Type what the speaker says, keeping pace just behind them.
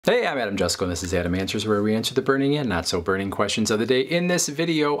Hey, I'm Adam Jusko, and this is Adam Answers, where we answer the burning and not so burning questions of the day. In this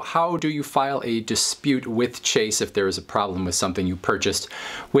video, how do you file a dispute with Chase if there is a problem with something you purchased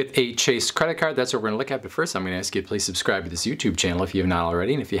with a Chase credit card? That's what we're going to look at. But first, I'm going to ask you to please subscribe to this YouTube channel if you have not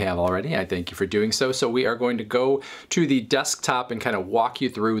already. And if you have already, I thank you for doing so. So we are going to go to the desktop and kind of walk you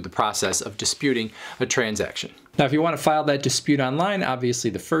through the process of disputing a transaction. Now, if you want to file that dispute online, obviously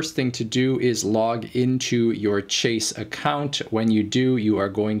the first thing to do is log into your Chase account. When you do, you are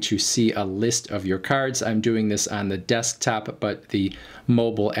going to see a list of your cards. I'm doing this on the desktop, but the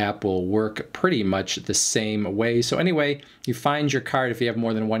mobile app will work pretty much the same way. So anyway, you find your card. If you have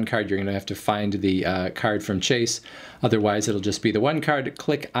more than one card, you're going to have to find the card from Chase. Otherwise, it'll just be the one card.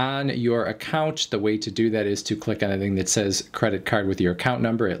 Click on your account. The way to do that is to click on anything that says credit card with your account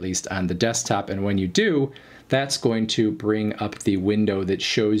number, at least on the desktop. And when you do, that's going to bring up the window that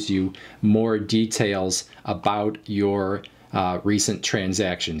shows you more details about your recent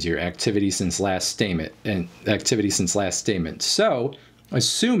transactions, your activity since last statement, So,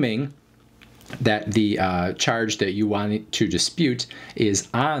 assuming that the charge that you want to dispute is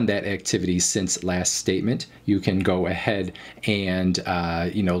on that activity since last statement, you can go ahead and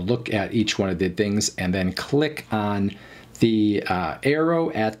look at each one of the things and then click on the arrow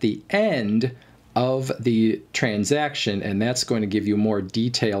at the end of the transaction, and that's going to give you more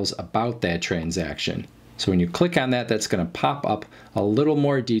details about that transaction. So when you click on that, that's going to pop up a little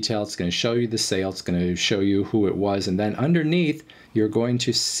more detail. It's going to show you the sale. It's going to show you who it was. And then underneath, you're going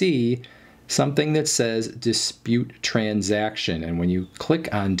to see something that says dispute transaction. And when you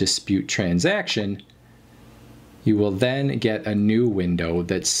click on dispute transaction, you will then get a new window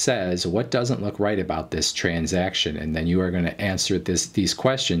that says what doesn't look right about this transaction, and then you are going to answer these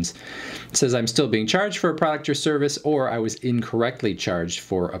questions. It says, I'm still being charged for a product or service, or I was incorrectly charged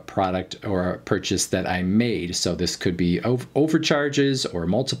for a product or a purchase that I made. So this could be overcharges or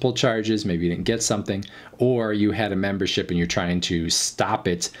multiple charges. Maybe you didn't get something, or you had a membership and you're trying to stop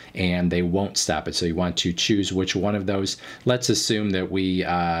it and they won't stop it. So you want to choose which one of those. Let's assume that we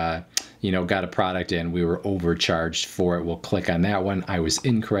got a product and we were overcharged for it. We'll click on that one. I was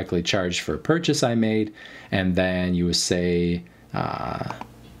incorrectly charged for a purchase I made. And then you would say,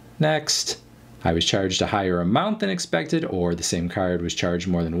 next, I was charged a higher amount than expected, or the same card was charged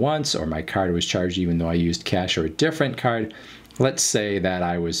more than once, or my card was charged even though I used cash or a different card. Let's say that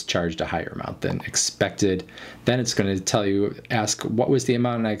I was charged a higher amount than expected. Then it's going to ask what was the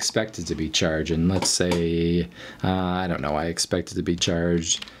amount I expected to be charged. And let's say, I don't know, I expected to be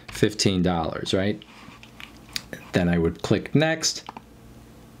charged $15, right? Then I would click next.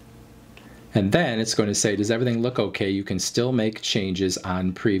 And then it's going to say, does everything look okay? You can still make changes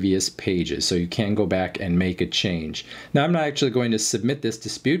on previous pages. So you can go back and make a change. Now, I'm not actually going to submit this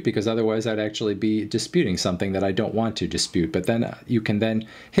dispute because otherwise I'd actually be disputing something that I don't want to dispute. But then you can then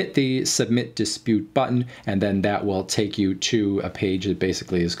hit the submit dispute button, and then that will take you to a page that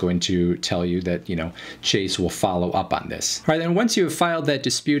basically is going to tell you that, Chase will follow up on this. All right, then once you have filed that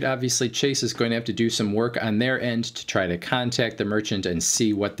dispute, obviously Chase is going to have to do some work on their end to try to contact the merchant and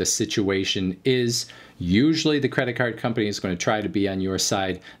see what the situation is. Usually the credit card company is going to try to be on your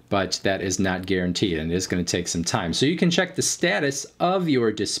side, but that is not guaranteed, and it is going to take some time. So you can check the status of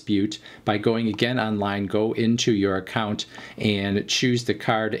your dispute by going again online, go into your account and choose the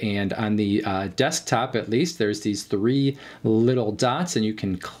card, and on the desktop at least, there's these three little dots, and you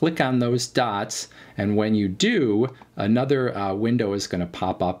can click on those dots, and when you do, another window is going to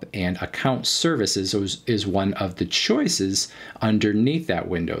pop up, and account services is one of the choices underneath that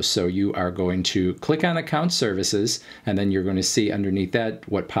window. So you are going to click on account services, and then you're going to see underneath that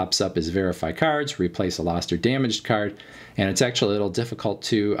what pops up is verify cards, replace a lost or damaged card. And it's actually a little difficult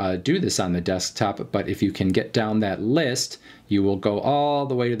to do this on the desktop, but if you can get down that list, you will go all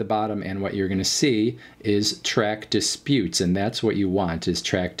the way to the bottom, and what you're going to see is track disputes, and that's what you want, is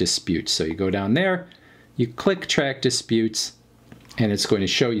track disputes. So you go down there, you click track disputes, and it's going to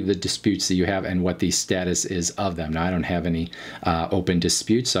show you the disputes that you have and what the status is of them. Now, I don't have any open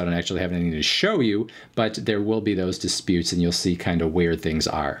disputes, so I don't actually have anything to show you, but there will be those disputes, and you'll see kind of where things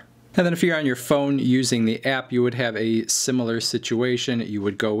are. And then if you're on your phone using the app, you would have a similar situation. You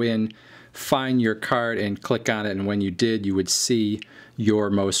would go in, find your card, and click on it, and when you did, you would see your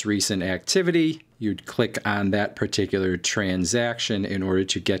most recent activity. You'd click on that particular transaction in order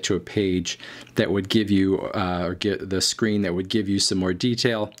to get to a page that would give you, or get the screen that would give you some more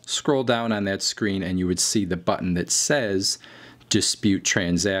detail. Scroll down on that screen and you would see the button that says dispute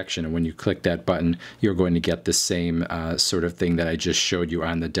transaction, and when you click that button, you're going to get the same sort of thing that I just showed you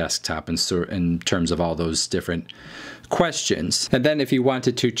on the desktop, and so in terms of all those different questions. And then if you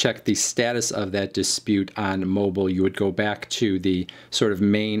wanted to check the status of that dispute on mobile, you would go back to the sort of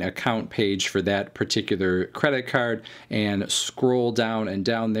main account page for that particular credit card and scroll down, and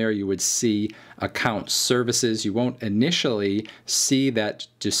down there you would see account services. You won't initially see that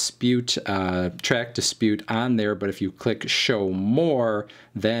dispute, track dispute on there, but if you click show more,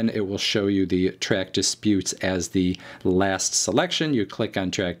 then it will show you the track disputes as the last selection. You click on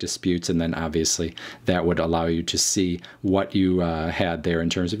track disputes, and then obviously that would allow you to see what you had there in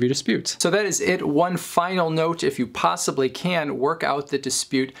terms of your disputes. So that is it. One final note: if you possibly can, work out the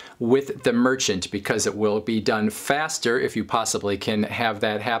dispute with the merchant, because it will be done faster if you possibly can have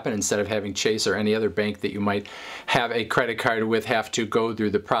that happen, instead of having Chase or any other bank that you might have a credit card with have to go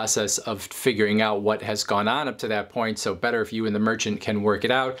through the process of figuring out what has gone on up to that point. So better if you and the merchant can work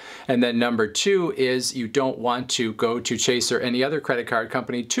it out. And then number two is you don't want to go to Chase or any other credit card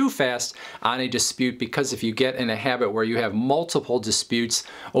company too fast on a dispute, because if you get in a habit where you have multiple disputes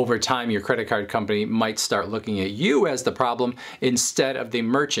over time, your credit card company might start looking at you as the problem instead of the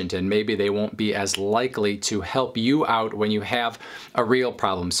merchant, and maybe they won't be as likely to help you out when you have a real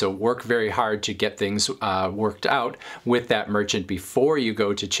problem. So work very hard to get things worked out with that merchant before you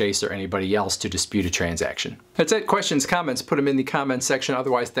go to Chase or anybody else to dispute a transaction. That's it. Questions, comments, put them in the comments section.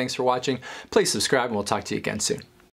 Otherwise, thanks for watching. Please subscribe, and we'll talk to you again soon.